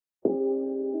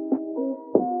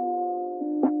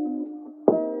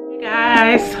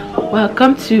guys,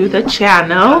 welcome to the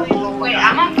channel. Wait,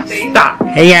 I'm on stage. Stop.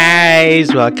 Hey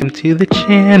guys, welcome to the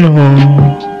channel.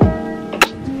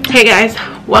 Hey guys,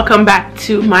 welcome back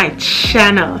to my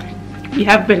channel. We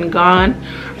have been gone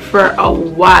for a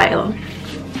while.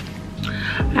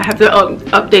 I have to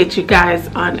update you guys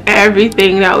on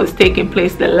everything that was taking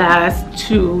place the last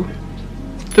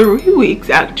 2-3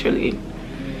 weeks actually.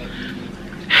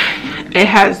 It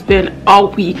has been a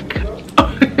week.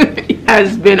 It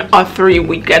has been a 3.5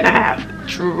 weeks.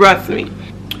 Trust me.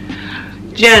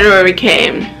 January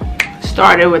came,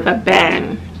 started with a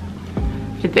bang.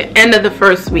 At the end of the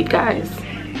first week, guys,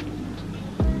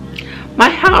 my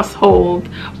household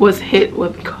was hit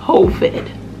with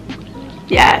COVID.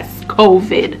 Yes,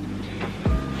 COVID.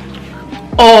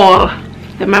 All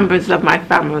the members of my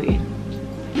family,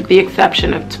 with the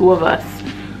exception of 2 of us,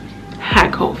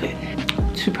 had COVID.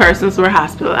 2 persons were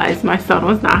hospitalized. My son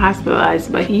was not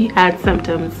hospitalized, but he had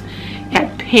symptoms. He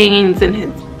had pains in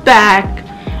his back.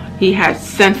 He had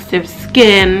sensitive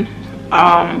skin.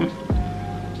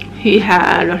 He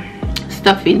had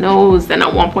stuffy nose, and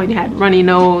at one point he had runny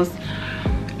nose.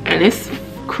 And it's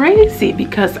crazy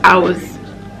because I was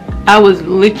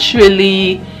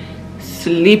literally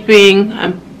sleeping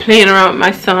and playing around with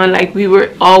my son like we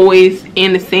were always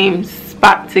in the same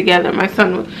spot together. My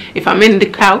son would, if I'm in the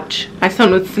couch, my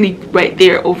son would sleep right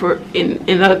there over in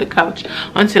the other couch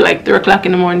until like 3 o'clock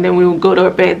in the morning. Then we would go to our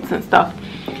beds and stuff.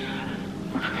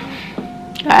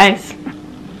 Guys,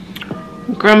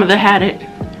 my grandmother had it,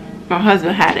 my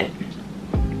husband had it.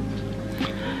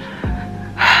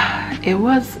 It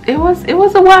was a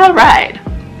wild ride.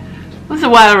 It was a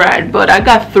wild ride, but I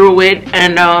got through it,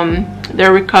 and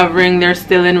they're recovering. They're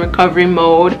still in recovery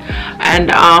mode,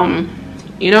 and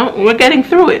you know, we're getting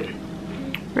through it.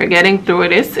 We're getting through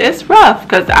it. It's rough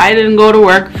because I didn't go to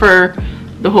work for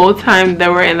the whole time they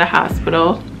were in the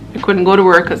hospital. I couldn't go to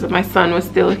work because my son was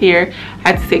still here. I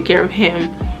had to take care of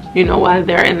him, you know, while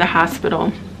they're in the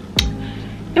hospital.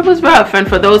 It was rough, and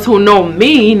for those who know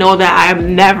me, know that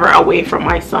I'm never away from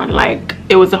my son. Like,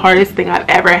 it was the hardest thing I've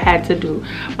ever had to do.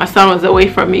 My son was away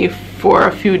from me for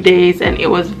a few days, and it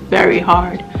was very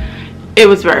hard. It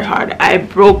was very hard. I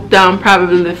broke down.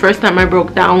 Probably the first time I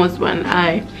broke down was when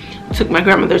I took my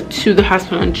grandmother to the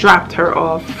hospital and dropped her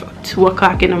off 2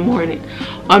 o'clock in the morning.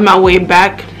 On my way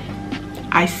back,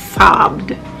 I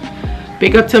sobbed.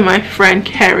 Big up to my friend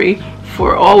Carrie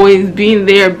for always being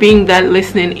there, being that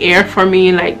listening ear for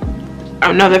me. Like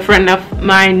another friend of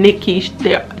mine, Nikki,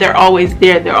 they're always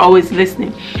there. They're always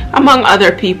listening, among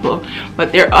other people,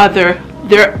 but they're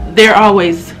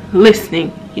always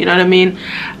listening. You know what I mean?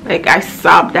 Like, I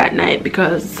sobbed that night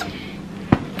because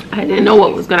I didn't know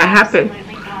what was gonna happen.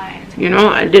 You know,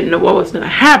 I didn't know what was gonna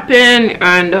happen,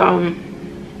 and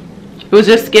it was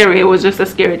just scary. It was just a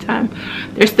scary time.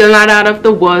 They're still not out of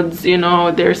the woods, you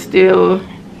know. They're still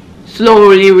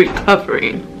slowly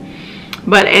recovering.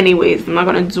 But anyways, I'm not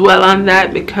gonna dwell on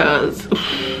that because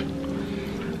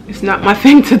it's not my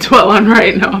thing to dwell on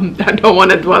right now. I don't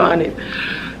want to dwell on it.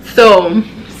 So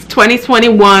it's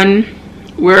 2021.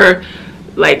 We're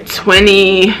like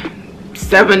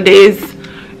 27 days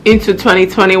into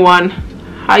 2021.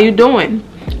 How you doing?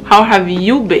 How have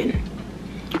you been?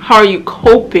 How are you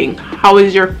coping? How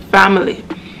is your family?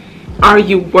 Are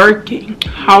you working?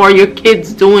 How are your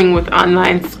kids doing with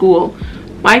online school?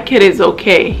 My kid is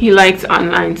okay. He likes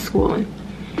online schooling.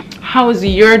 How is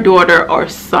your daughter or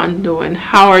son doing?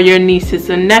 How are your nieces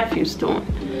and nephews doing?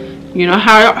 You know,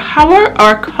 how are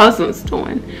our cousins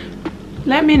doing?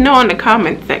 Let me know in the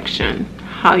comment section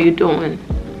how you doing.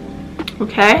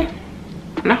 Okay?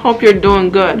 And I hope you're doing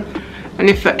good. And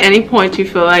if at any point you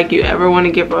feel like you ever want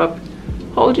to give up,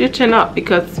 hold your chin up,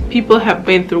 because people have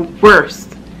been through worse.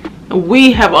 And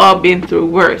we have all been through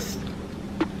worse.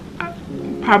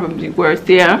 Probably worse,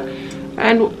 yeah.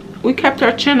 And we kept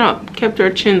our chin up, kept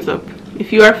our chins up.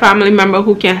 If you are a family member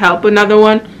who can help another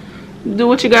one, do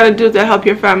what you gotta do to help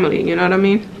your family, you know what I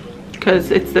mean? Because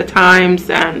it's the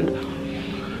times and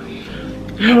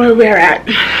where we're at.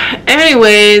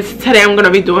 Anyways, today I'm gonna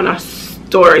be doing a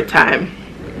story time.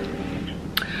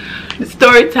 The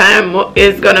story time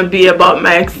is gonna be about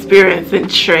my experience in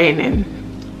training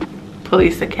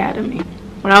police academy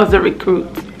when I was a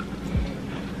recruit.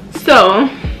 So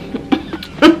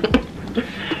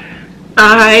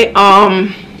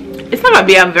it's not gonna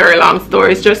be a very long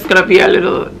story. It's just gonna be a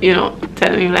little, you know,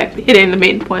 telling you, like, hitting the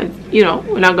main points. You know,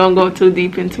 we're not gonna go too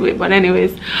deep into it, but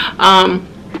anyways,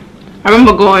 I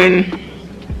remember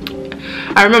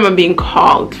being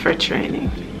called for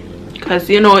training, because,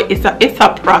 you know, it's a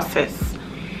process.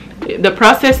 The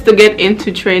process to get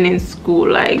into training school,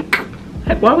 like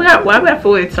why we have to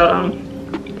wait so long?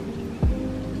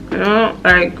 You know,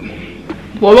 like,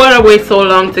 why would I wait so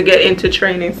long to get into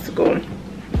training school?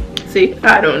 See,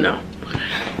 I don't know.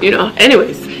 You know,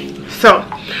 anyways, so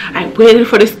I waited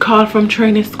for this call from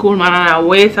training school, man, and I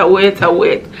wait.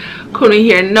 Couldn't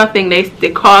hear nothing.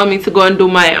 They called me to go and do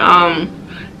my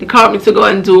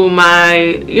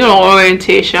you know,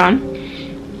 orientation.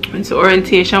 Went to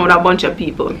orientation with a bunch of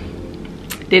people.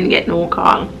 Didn't get no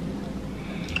call.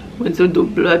 Went to do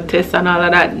blood tests and all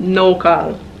of that, no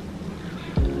call.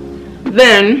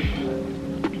 Then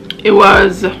it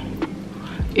was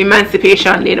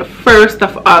Emancipation Day, the 1st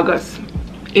of August,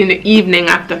 in the evening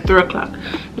after 3 o'clock.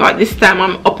 Now at this time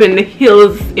I'm up in the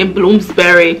hills in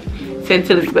Bloomsbury, St.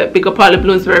 Elizabeth. Big up all the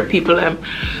Bloomsbury people.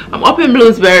 I'm up in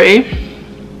Bloomsbury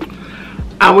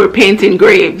and we're painting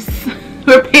graves.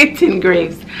 We're painting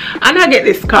graves. And I get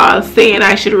this call saying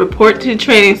I should report to the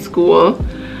training school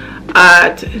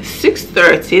at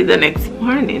 6:30 the next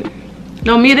morning.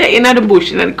 Now me there in the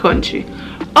bush in the country.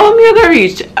 Oh, me gonna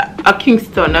reach a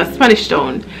Kingston, a Spanish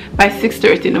Town by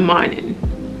 6:30 in the morning.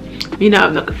 You know,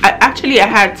 look, I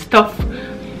had stuff.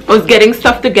 I was getting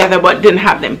stuff together but didn't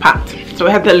have them packed. So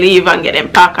I had to leave and get them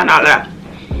packed and all that.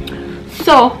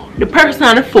 So the person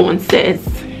on the phone says,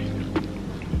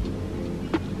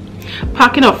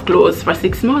 pack enough clothes for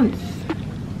 6 months.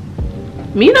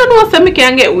 Me don't know so me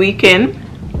can get weekend.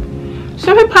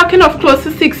 So me pack enough clothes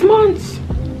for 6 months.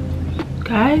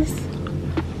 Guys,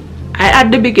 I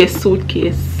had the biggest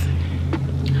suitcase.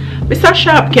 Mr.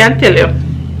 Sharp can't tell you.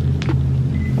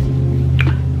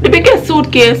 The biggest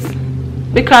suitcase,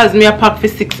 because me a pack for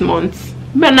 6 months.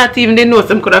 Me not even they know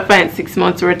some could have find 6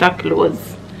 months worth of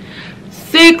clothes.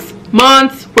 6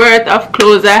 months worth of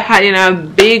clothes I had in a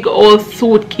big old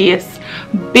suitcase.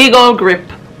 Big old grip.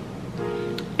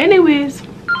 Anyways,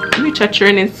 I reach a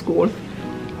training school.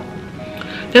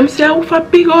 Them say, who for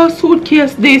big old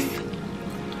suitcase this?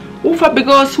 Who for big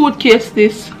old suitcase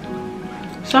this?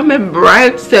 So my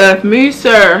bright self, me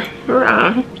sir.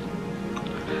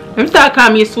 Them start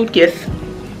calling me suitcase.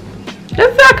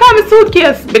 Them start calling me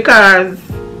suitcase because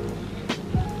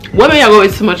when I go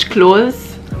with so much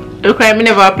clothes, it look like me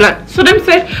never plan. So them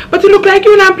say, but you look like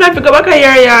you not plan to go back a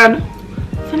your yard.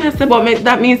 So I say, but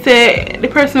that means the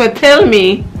person will tell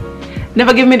me,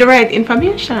 never give me the right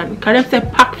information. Because them say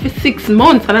pack for 6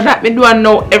 months and that me do and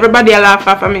know everybody will laugh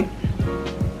off of me.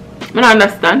 I don't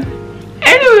understand.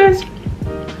 Anyways,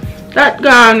 that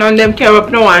gone and them came up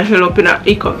now and hill up in a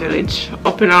eco village.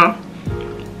 Up in a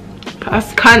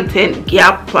past content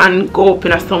gap and go up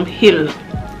in a some hill.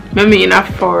 Maybe in a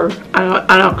fur and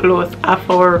a close a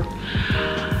fur.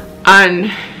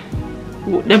 And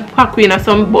them pack in a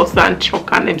some bus and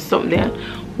truck and them something there.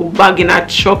 We bag in a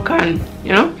truck and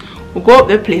you know we go up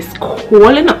the place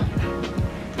cold enough.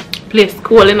 Place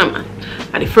cold enough, man.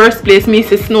 And the first place me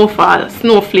see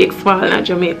snowflakes fall in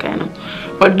Jamaica, you know.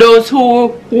 For those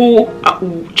who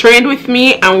trained with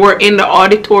me and were in the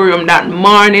auditorium that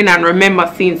morning and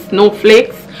remember seeing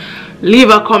snowflakes, leave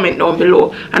a comment down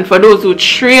below. And for those who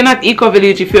train at Eco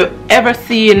Village, if you've ever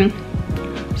seen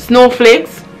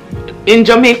snowflakes in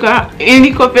Jamaica in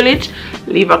Eco Village,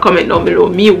 leave a comment down below.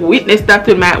 Me witnessed that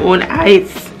with my own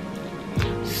eyes.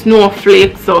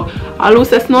 Snowflakes. So all who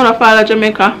say snow not fall in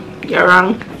Jamaica, you're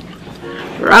wrong.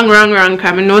 Wrong.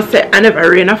 Cause I know say I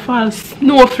never rain or fall.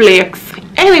 Snowflakes.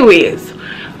 Anyways,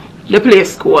 the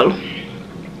place cool.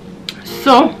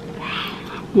 So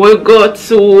we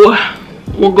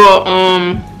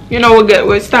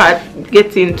start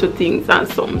getting to things and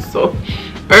some. So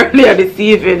earlier this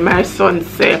evening my son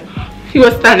said he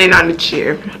was standing on the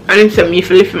chair and he said me if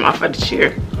lift him off of the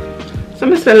chair. So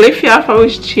I said lift you off of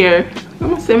his chair.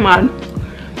 I said man.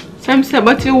 So I said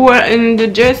but you were in the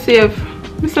JCF.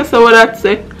 I said so what that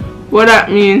say? What that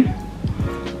mean?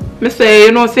 I say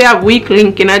you know say I have weak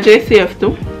link in a JCF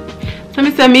too. So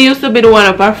I said me used to be the one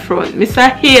up at front. Mr.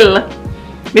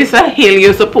 Hill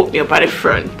used to put me up at the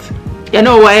front. You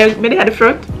know why I made it at the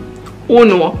front? Oh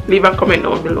no, leave a comment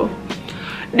down below.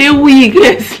 The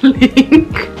weakest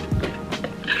link.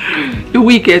 The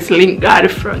weakest link at the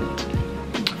front.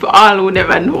 For all who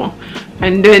never know.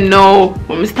 And then now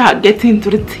when we start getting to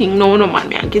the thing, no man,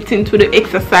 me I get into the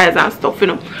exercise and stuff, you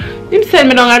know. Him send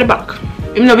me down at the back.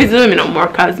 Him not visit me no more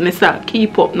cause me start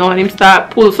keep up now and him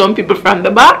start pull some people from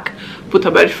the back, put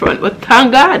up at the front. But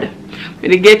thank God,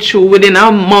 when they get through within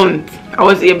a month, I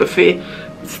was able to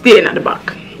stay at the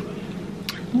back.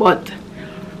 But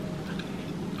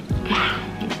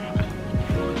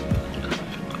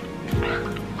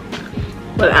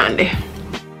well, Andy.